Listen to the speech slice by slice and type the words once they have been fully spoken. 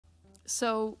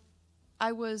So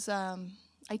I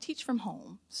teach from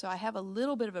home, so I have a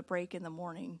little bit of a break in the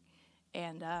morning,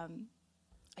 and I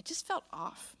just felt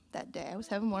off that day. I was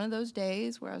having one of those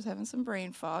days where I was having some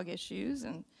brain fog issues,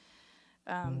 and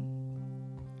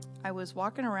I was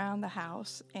walking around the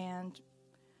house, and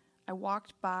I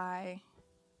walked by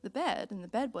the bed, and the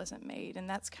bed wasn't made, and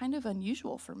that's kind of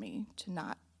unusual for me to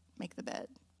not make the bed,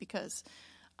 because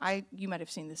you might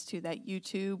have seen this too, that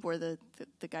YouTube where the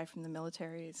guy from the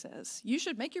military says, you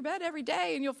should make your bed every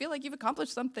day and you'll feel like you've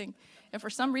accomplished something. And for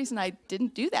some reason, I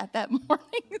didn't do that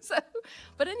morning.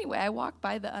 But anyway, I walked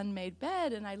by the unmade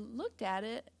bed and I looked at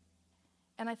it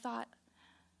and I thought,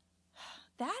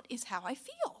 that is how I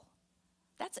feel.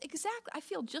 I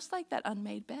feel just like that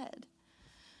unmade bed.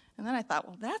 And then I thought,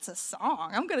 well, that's a song.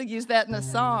 I'm going to use that in a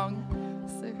song.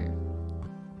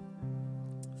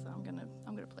 So I'm going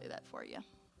to play that for you.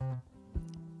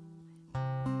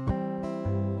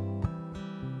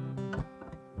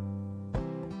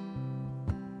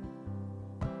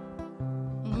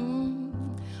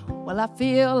 Well, I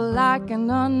feel like an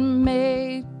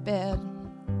unmade bed,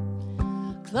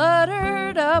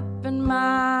 cluttered up in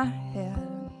my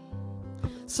head,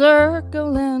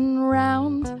 circling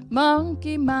round,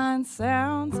 monkey mind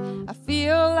sounds. I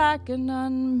feel like an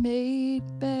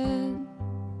unmade bed.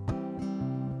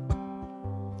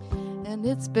 And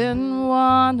it's been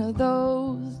one of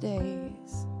those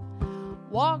days,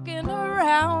 walking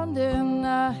around in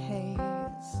a haze.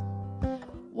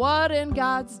 What in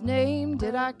God's name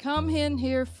did I come in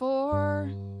here for?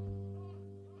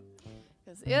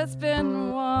 'Cause it's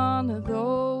been one of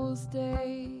those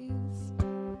days.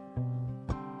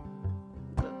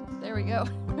 There we go.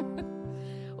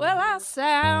 Well, I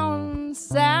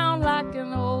sound like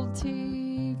an old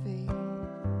TV.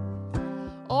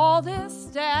 All this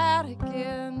static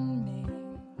in me,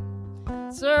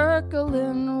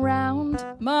 circling round,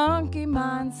 monkey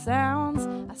mind sounds.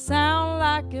 I sound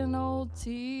like an old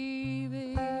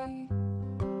TV.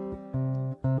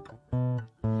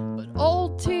 But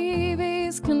old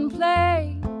TVs can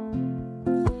play,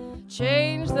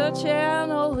 change the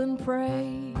channel and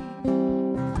pray,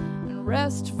 and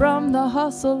rest from the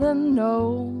hustle and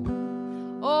know,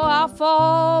 oh, I'll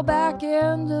fall back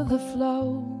into the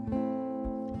flow.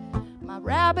 My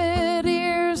rabbit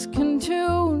ears can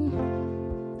tune,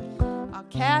 I'll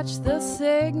catch the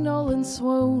signal and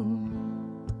swoon.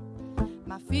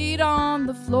 My feet on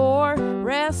the floor,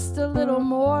 rest a little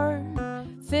more,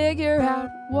 figure out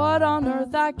what on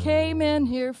earth I came in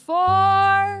here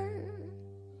for.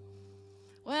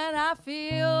 When I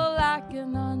feel like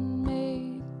an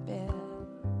unmade bed,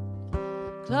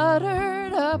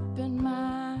 cluttered up in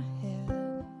my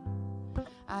head,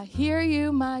 I hear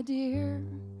you, my dear,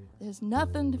 there's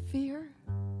nothing to fear.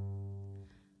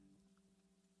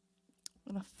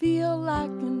 When I feel like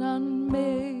an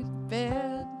unmade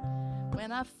bed,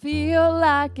 when I feel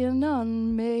like an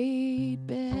unmade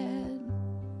bed.